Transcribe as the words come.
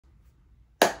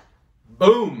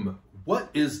Boom!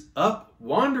 What is up,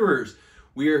 Wanderers?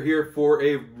 We are here for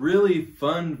a really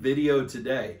fun video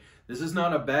today. This is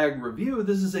not a bag review,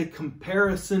 this is a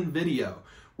comparison video.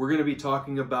 We're going to be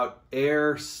talking about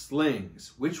air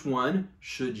slings. Which one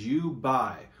should you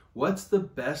buy? What's the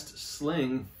best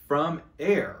sling from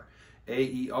Air?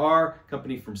 AER,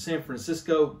 company from San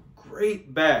Francisco,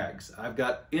 great bags. I've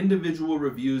got individual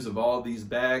reviews of all these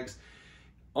bags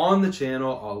on the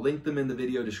channel. I'll link them in the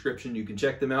video description. You can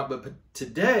check them out. But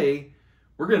today,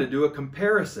 we're going to do a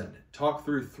comparison. Talk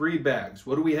through three bags.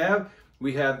 What do we have?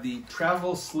 We have the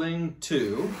Travel Sling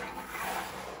 2.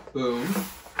 Boom.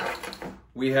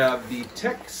 We have the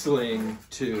Tech Sling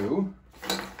 2.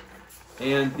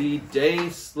 And the Day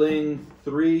Sling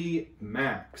 3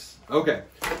 Max. Okay,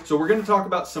 so we're going to talk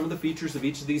about some of the features of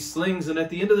each of these slings. And at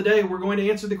the end of the day, we're going to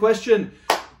answer the question,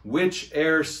 which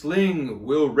air sling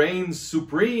will reign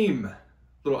supreme?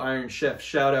 Little Iron Chef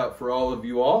shout out for all of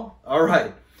you all. All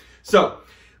right, so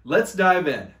let's dive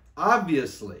in.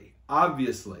 Obviously,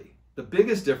 the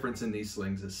biggest difference in these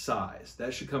slings is size.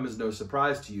 That should come as no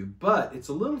surprise to you, but it's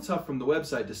a little tough from the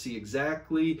website to see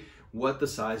exactly what the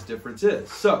size difference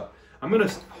is. So I'm going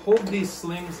to hold these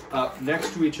slings up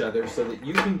next to each other so that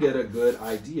you can get a good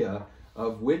idea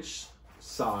of which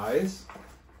size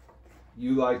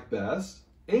you like best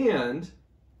and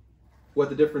what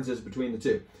the difference is between the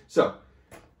two. So,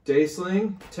 Day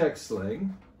Sling, Tech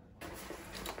Sling,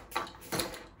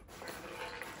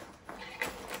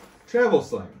 Travel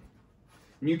Sling.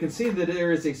 And you can see that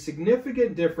there is a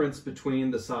significant difference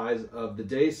between the size of the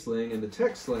Day Sling and the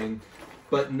Tech Sling,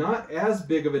 but not as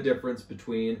big of a difference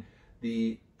between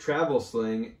the Travel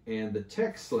Sling and the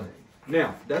Tech Sling.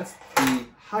 Now, that's the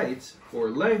height or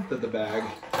length of the bag.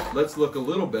 Let's look a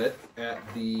little bit at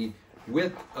the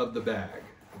width of the bag,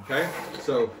 okay?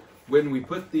 So when we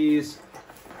put these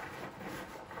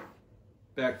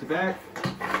back to back,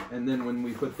 and then when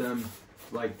we put them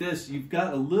like this, you've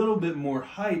got a little bit more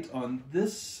height on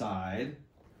this side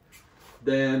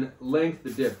than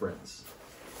length difference.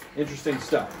 Interesting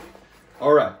stuff.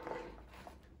 All right.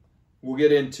 We'll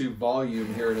get into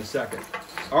volume here in a second.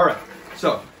 All right,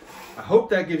 so I hope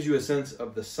that gives you a sense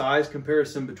of the size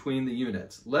comparison between the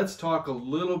units. Let's talk a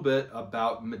little bit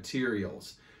about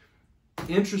materials.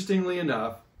 Interestingly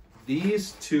enough,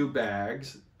 these two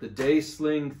bags, the Day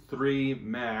Sling 3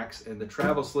 Max and the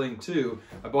Travel Sling 2,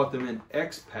 I bought them in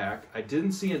X-Pack. I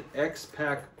didn't see an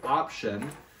X-Pack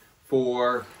option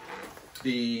for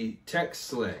the Tech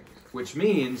Sling, which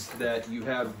means that you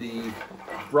have the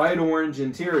bright orange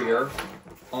interior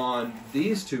on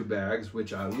these two bags,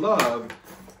 which I love,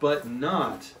 but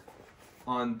not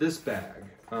on this bag.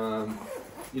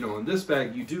 You know, on this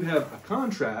bag, you do have a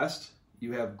contrast.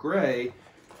 You have gray,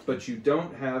 but you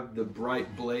don't have the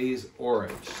bright blaze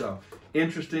orange. So,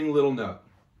 interesting little note.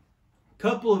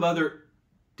 Couple of other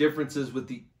differences with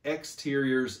the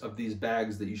exteriors of these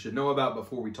bags that you should know about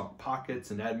before we talk pockets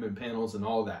and admin panels and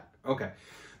all that. Okay.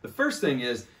 The first thing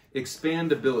is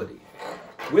expandability.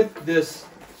 With this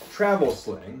Travel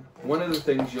Sling, one of the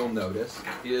things you'll notice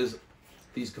is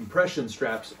these compression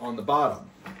straps on the bottom.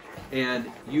 And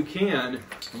you can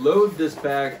load this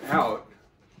bag out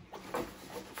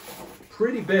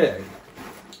pretty big.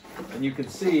 And you can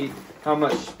see how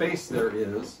much space there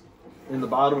is in the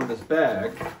bottom of this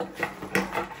bag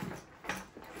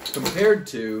compared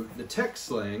to the Tech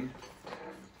Sling,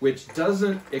 which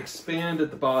doesn't expand at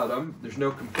the bottom. There's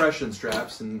no compression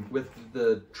straps, and with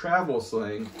the Travel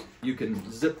Sling, you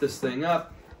can zip this thing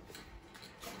up,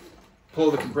 pull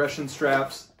the compression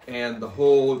straps, and the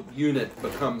whole unit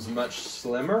becomes much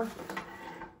slimmer,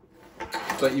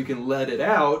 but you can let it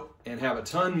out and have a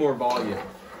ton more volume.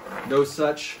 No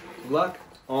such luck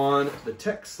on the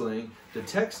Tech Sling. The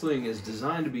Tech Sling is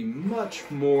designed to be much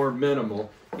more minimal.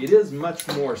 It is much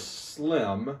more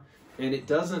slim, and it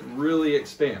doesn't really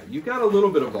expand. You've got a little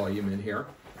bit of volume in here,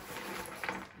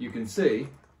 you can see,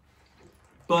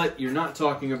 but you're not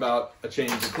talking about a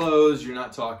change of clothes, you're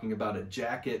not talking about a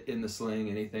jacket in the sling,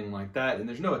 anything like that, and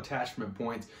there's no attachment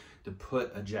points to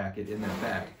put a jacket in that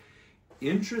bag.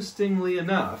 Interestingly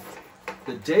enough,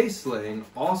 the Day Sling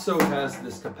also has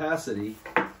this capacity.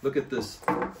 Look at this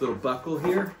little buckle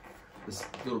here, this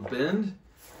little bend.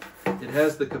 It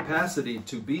has the capacity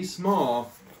to be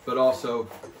small, but also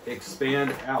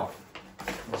expand out.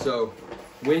 So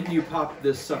when you pop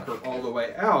this sucker all the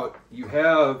way out, you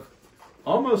have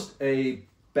almost a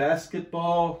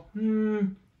basketball,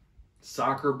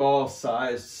 soccer ball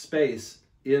sized space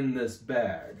in this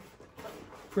bag.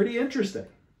 Pretty interesting.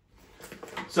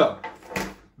 So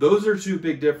those are two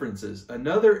big differences.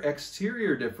 Another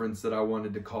exterior difference that I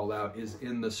wanted to call out is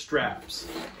in the straps.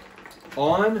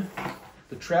 On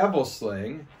the travel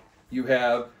sling, you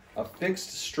have a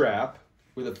fixed strap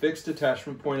with a fixed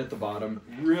attachment point at the bottom,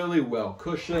 really well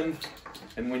cushioned,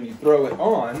 and when you throw it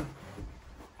on,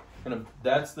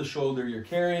 that's the shoulder you're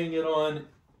carrying it on,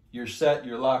 you're set,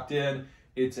 you're locked in,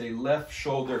 it's a left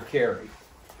shoulder carry.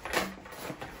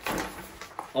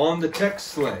 On the tech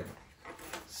sling,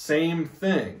 same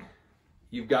thing.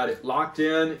 You've got it locked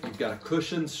in, you've got a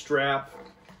cushioned strap,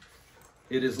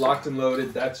 it is locked and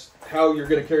loaded. That's how you're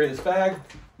going to carry this bag.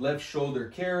 Left shoulder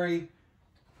carry.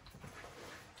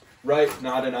 Right,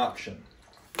 not an option.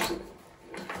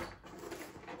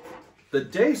 The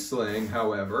day sling,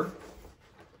 however,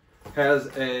 has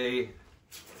a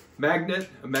magnetic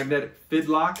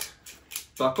fidlock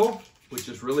buckle, which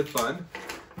is really fun.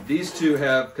 These two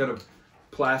have kind of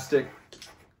plastic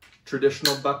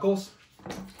traditional buckles.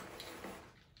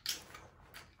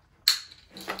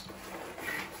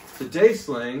 The day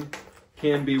sling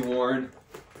can be worn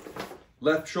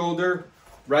left shoulder,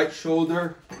 right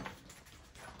shoulder,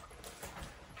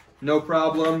 no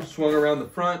problem. Swung around the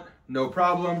front, no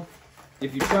problem.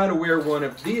 If you try to wear one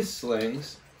of these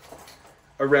slings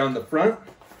around the front,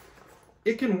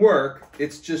 it can work.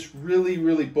 It's just really,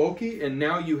 really bulky, and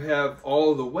now you have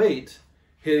all the weight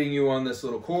hitting you on this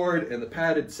little cord and the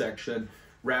padded section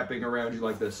wrapping around you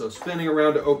like this. So spinning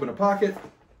around to open a pocket,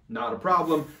 not a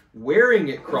problem. Wearing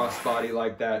it crossbody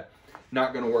like that,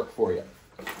 not going to work for you.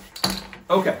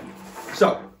 Okay,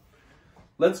 so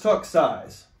let's talk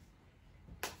size.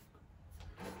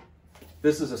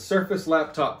 This is a Surface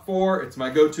Laptop 4. It's my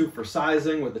go-to for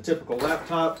sizing with a typical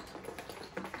laptop.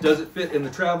 Does it fit in the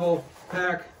travel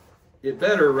pack? It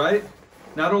better, right?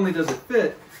 Not only does it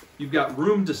fit, you've got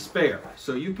room to spare.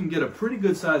 So you can get a pretty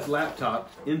good sized laptop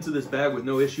into this bag with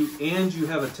no issue, and you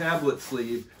have a tablet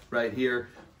sleeve right here.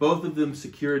 Both of them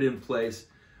secured in place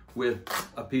with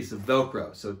a piece of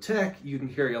Velcro. So tech, you can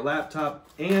carry a laptop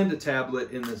and a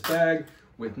tablet in this bag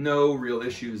with no real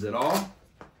issues at all.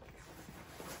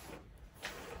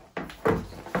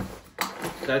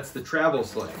 That's the travel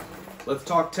sling. Let's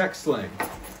talk tech sling.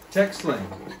 Tech sling,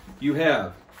 you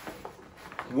have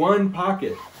one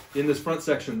pocket in this front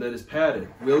section that is padded.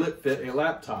 Will it fit a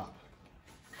laptop?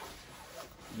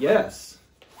 Yes.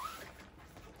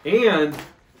 And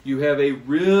you have a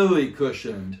really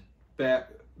cushioned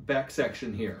back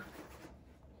section here.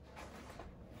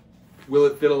 Will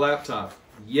it fit a laptop?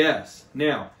 Yes.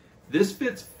 Now, this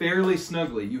fits fairly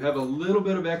snugly. You have a little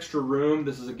bit of extra room.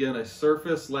 This is, again, a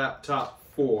Surface Laptop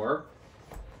 4.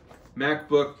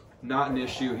 MacBook, not an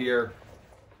issue here.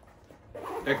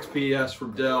 XPS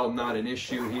from Dell, not an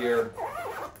issue here.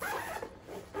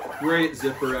 Great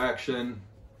zipper action.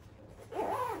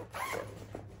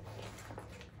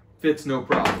 Fits no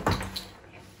problem.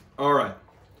 All right,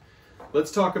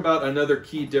 let's talk about another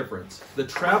key difference. The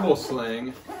travel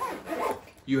sling,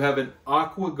 you have an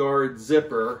AquaGuard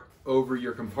zipper over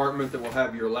your compartment that will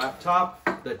have your laptop.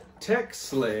 The tech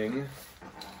sling,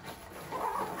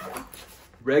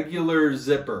 regular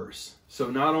zippers. So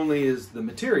not only is the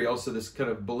material, so this kind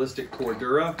of ballistic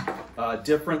Cordura,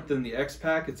 different than the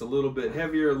X-Pack. It's a little bit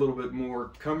heavier, a little bit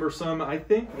more cumbersome, I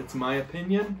think. It's my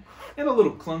opinion. And a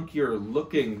little clunkier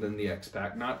looking than the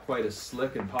X-Pack. Not quite as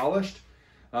slick and polished.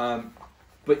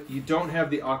 But you don't have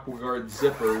the AquaGuard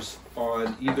zippers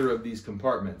on either of these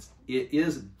compartments. It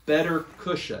is better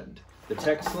cushioned. The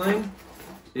tech sling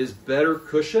is better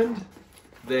cushioned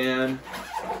than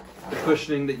the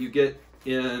cushioning that you get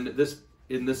in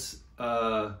this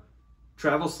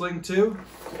travel sling too,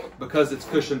 because it's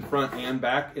cushioned front and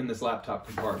back in this laptop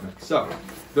compartment. So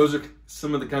those are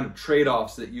some of the kind of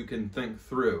trade-offs that you can think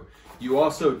through. You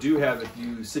also do have, if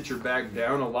you sit your bag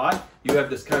down a lot, you have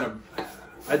this kind of,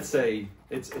 I'd say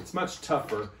it's much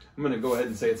tougher. I'm going to go ahead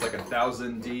and say it's like a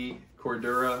 1000D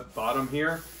Cordura bottom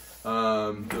here,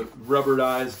 the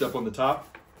rubberized up on the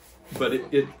top, but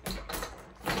it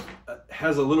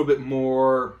has a little bit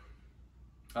more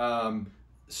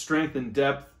strength and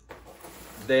depth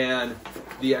than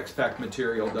the X-Pack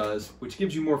material does, which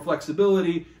gives you more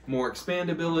flexibility, more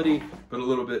expandability, but a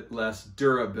little bit less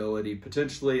durability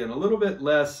potentially, and a little bit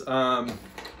less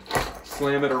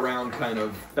slam it around kind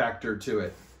of factor to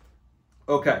it.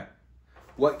 Okay,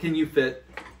 what can you fit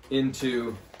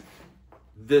into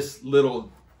this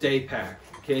little day pack?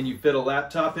 Can you fit a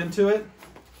laptop into it?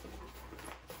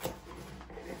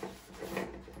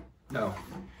 No.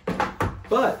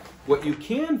 But what you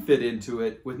can fit into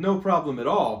it with no problem at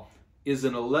all is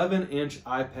an 11-inch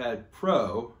iPad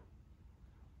Pro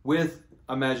with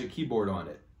a Magic Keyboard on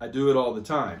it. I do it all the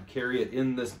time. Carry it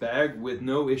in this bag with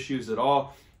no issues at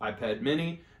all. iPad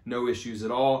Mini, no issues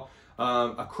at all.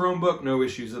 A Chromebook, no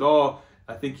issues at all.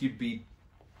 I think you'd be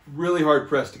Really hard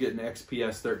pressed to get an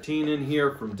XPS 13 in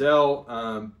here from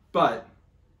Dell, but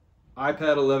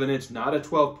iPad 11-inch, not a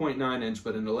 12.9-inch,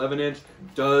 but an 11-inch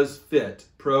does fit,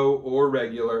 pro or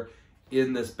regular,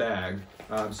 in this bag.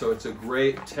 So it's a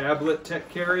great tablet tech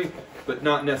carry, but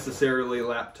not necessarily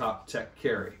laptop tech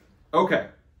carry. Okay,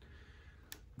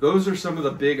 those are some of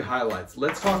the big highlights.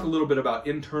 Let's talk a little bit about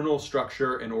internal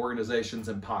structure and organizations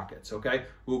and pockets, okay?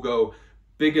 We'll go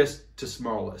biggest to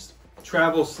smallest.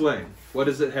 Travel Sling, what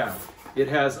does it have? It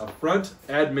has a front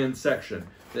admin section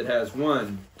that has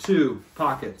 1, 2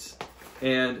 pockets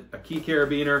and a key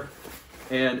carabiner,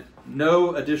 and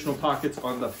no additional pockets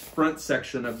on the front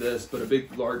section of this, but a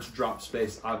big, large drop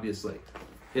space, obviously.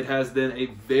 It has then a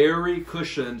very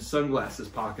cushioned sunglasses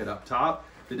pocket up top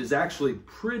that is actually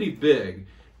pretty big.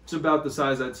 It's about the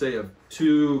size, I'd say, of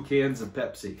 2 cans of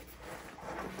Pepsi.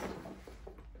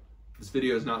 This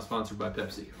video is not sponsored by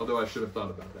Pepsi, although I should have thought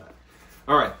about that.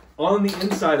 All right, on the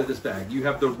inside of this bag, you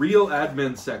have the real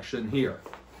admin section here,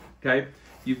 okay?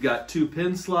 You've got 2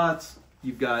 pin slots,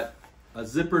 you've got a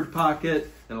zippered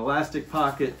pocket, an elastic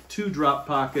pocket, 2 drop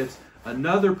pockets,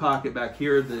 another pocket back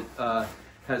here that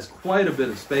has quite a bit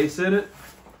of space in it,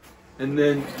 and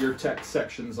then your tech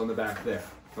sections on the back there,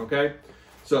 okay?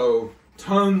 So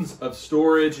tons of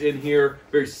storage in here,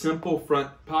 very simple front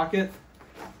pocket,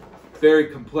 very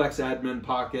complex admin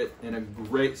pocket, and a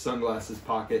great sunglasses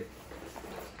pocket.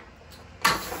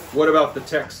 What about the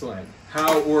tech sling?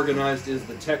 How organized is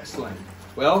the tech sling?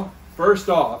 Well, first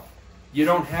off, you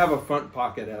don't have a front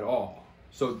pocket at all.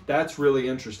 So that's really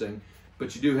interesting,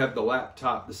 but you do have the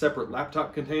laptop, the separate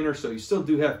laptop container, so you still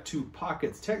do have 2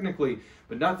 pockets technically,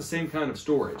 but not the same kind of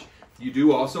storage. You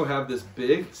do also have this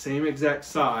big, same exact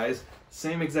size,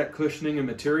 same exact cushioning and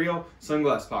material,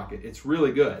 sunglass pocket. It's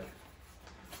really good.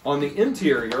 On the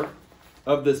interior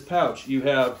of this pouch, you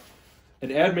have an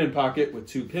admin pocket with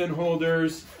 2 pin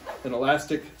holders, an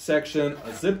elastic section, a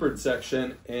zippered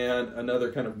section, and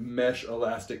another kind of mesh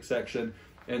elastic section,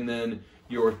 and then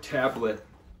your tablet,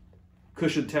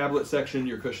 cushion tablet section,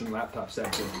 your cushion laptop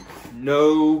section.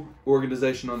 No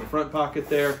organization on the front pocket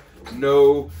there,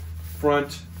 no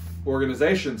front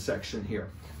organization section here.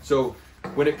 So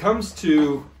when it comes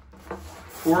to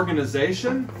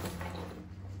organization,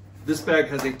 this bag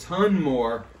has a ton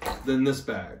more than this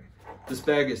bag. This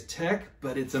bag is tech,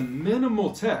 but it's a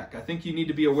minimal tech. I think you need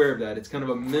to be aware of that. It's kind of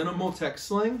a minimal tech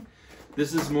sling.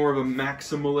 This is more of a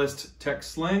maximalist tech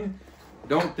sling.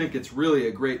 Don't think it's really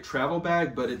a great travel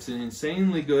bag, but it's an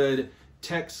insanely good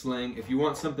tech sling. If you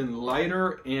want something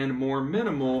lighter and more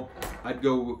minimal, I'd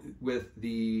go with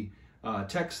the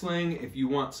tech sling. If you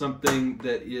want something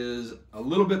that is a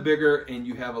little bit bigger and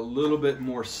you have a little bit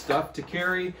more stuff to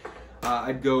carry,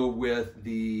 I'd go with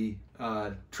the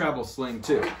travel sling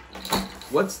too.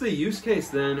 What's the use case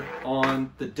then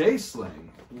on the day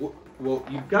sling? Well,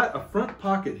 you've got a front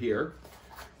pocket here,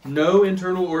 no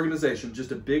internal organization,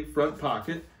 just a big front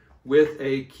pocket with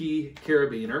a key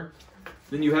carabiner.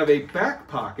 Then you have a back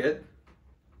pocket,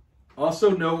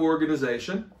 also no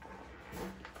organization.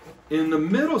 In the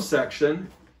middle section,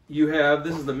 you have,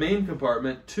 this is the main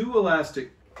compartment, 2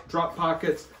 elastic drop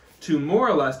pockets, 2 more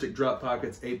elastic drop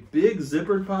pockets, a big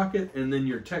zippered pocket, and then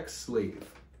your tech sleeve.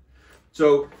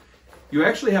 So you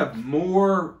actually have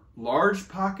more large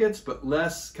pockets, but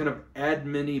less kind of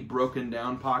admin-y broken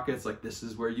down pockets, like this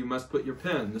is where you must put your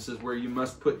pen, this is where you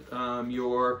must put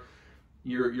your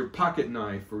pocket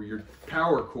knife or your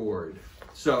power cord.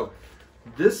 So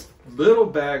this little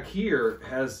bag here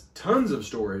has tons of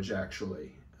storage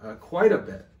actually, quite a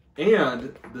bit.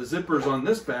 And the zippers on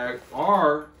this bag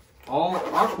are all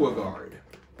AquaGuard.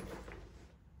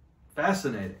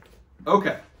 Fascinating.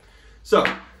 Okay, so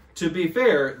to be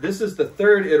fair, this is the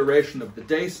 3rd iteration of the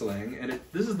Day Sling, and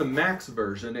this is the max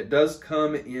version. It does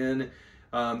come in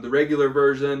the regular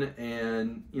version,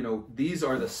 and you know, these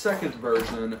are the 2nd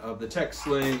version of the Tech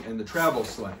Sling and the Travel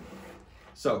Sling.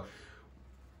 So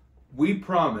we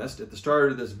promised at the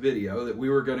start of this video that we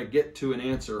were going to get to an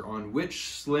answer on which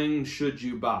sling should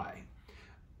you buy.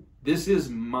 This is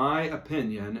my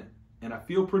opinion, and I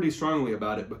feel pretty strongly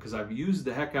about it because I've used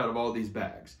the heck out of all these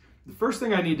bags. The first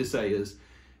thing I need to say is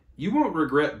you won't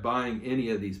regret buying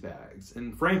any of these bags.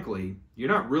 And frankly, you're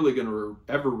not really going to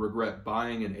ever regret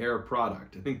buying an Air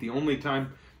product. I think the only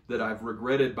time that I've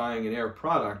regretted buying an Air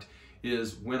product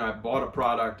is when I bought a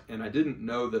product and I didn't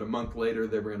know that a month later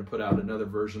they were going to put out another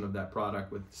version of that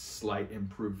product with slight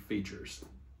improved features.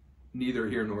 Neither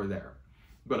here nor there.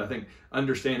 But I think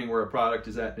understanding where a product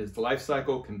is at in its life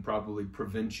cycle can probably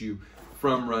prevent you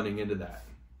from running into that.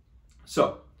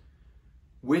 So,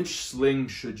 which sling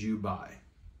should you buy?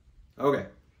 Okay,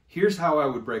 here's how I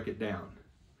would break it down.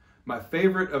 My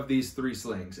favorite of these 3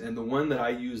 slings, and the one that I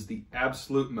use the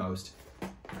absolute most,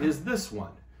 is this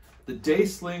one. The Day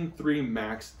Sling 3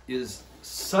 Max is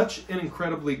such an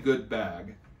incredibly good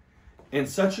bag and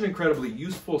such an incredibly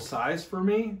useful size for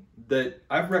me that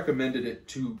I've recommended it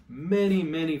to many,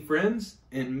 many friends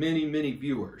and many, many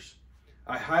viewers.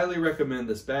 I highly recommend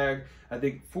this bag. I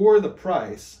think for the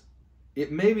price,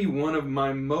 it may be one of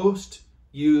my most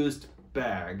used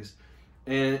bags.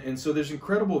 And so there's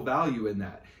incredible value in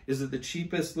that. Is it the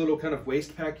cheapest little kind of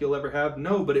waist pack you'll ever have?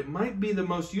 No, but it might be the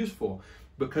most useful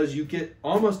because you get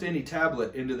almost any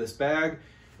tablet into this bag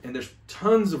and there's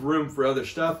tons of room for other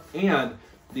stuff, and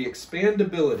the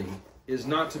expandability is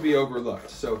not to be overlooked.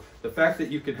 So the fact that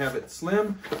you can have it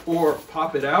slim or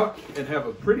pop it out and have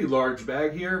a pretty large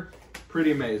bag here,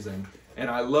 pretty amazing. And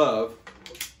I love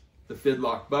the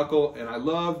fidlock buckle, and I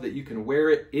love that you can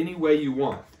wear it any way you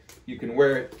want. You can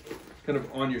wear it kind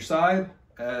of on your side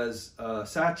as a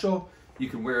satchel. You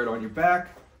can wear it on your back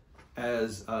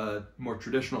as a more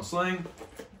traditional sling.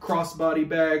 Crossbody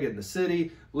bag in the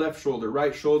city, left shoulder,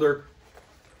 right shoulder.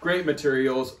 Great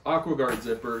materials, AquaGuard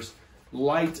zippers,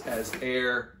 light as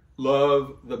air.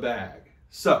 Love the bag.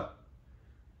 So,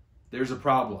 there's a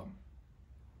problem.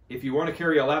 If you want to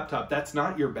carry a laptop, that's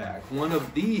not your bag. One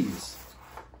of these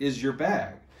is your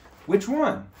bag. Which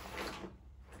one?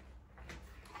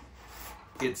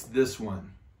 It's this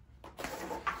one.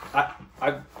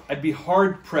 I'd be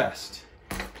hard pressed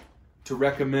to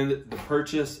recommend the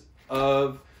purchase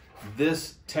of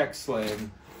this tech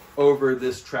sling over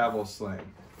this travel sling.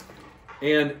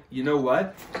 And you know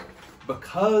what?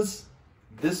 Because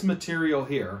this material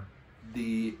here,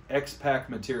 the X-Pack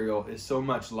material, is so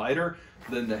much lighter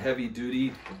than the heavy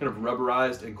duty kind of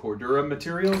rubberized and Cordura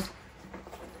materials,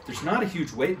 there's not a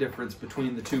huge weight difference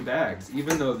between the 2 bags,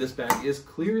 even though this bag is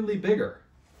clearly bigger.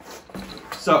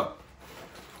 So,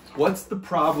 what's the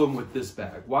problem with this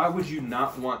bag? Why would you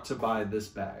not want to buy this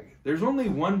bag? There's only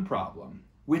one problem,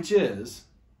 which is,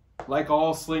 like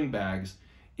all sling bags,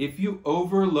 if you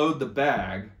overload the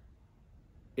bag,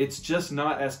 it's just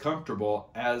not as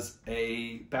comfortable as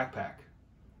a backpack,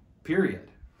 period,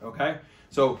 okay?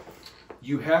 So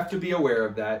you have to be aware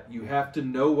of that. You have to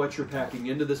know what you're packing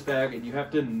into this bag, and you have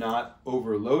to not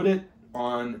overload it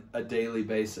on a daily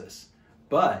basis.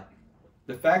 But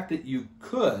the fact that you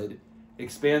could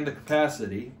expand the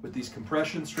capacity with these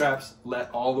compression straps let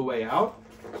all the way out,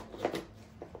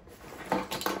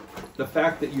 the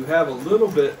fact that you have a little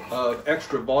bit of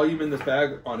extra volume in this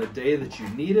bag on a day that you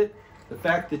need it, the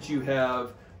fact that you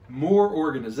have more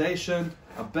organization,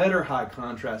 a better high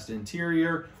contrast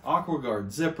interior, AquaGuard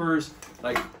zippers,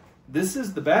 like this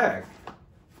is the bag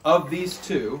of these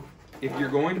 2 if you're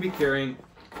going to be carrying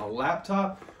a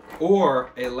laptop or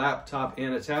a laptop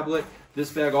and a tablet. This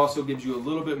bag also gives you a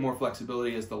little bit more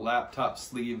flexibility as the laptop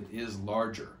sleeve is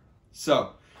larger.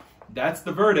 So that's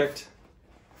the verdict.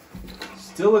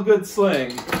 Still a good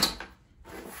sling.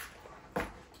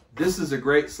 This is a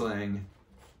great sling.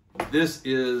 This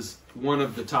is one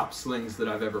of the top slings that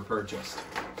I've ever purchased.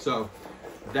 So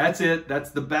that's it.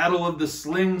 That's the battle of the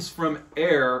slings from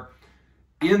Air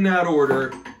in that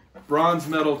order. Bronze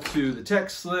medal to the tech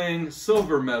sling,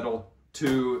 silver medal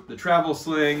to the travel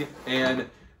sling, and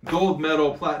gold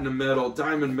medal, platinum medal,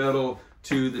 diamond medal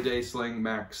to the Day Sling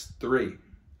Max 3.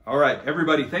 All right,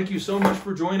 everybody, thank you so much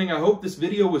for joining. I hope this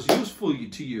video was useful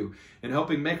to you in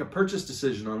helping make a purchase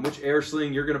decision on which air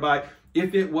sling you're going to buy.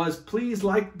 If it was, please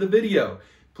like the video.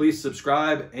 Please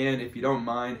subscribe, and if you don't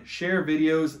mind, share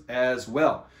videos as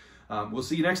well. We'll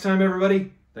see you next time,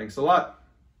 everybody. Thanks a lot.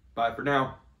 Bye for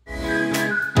now.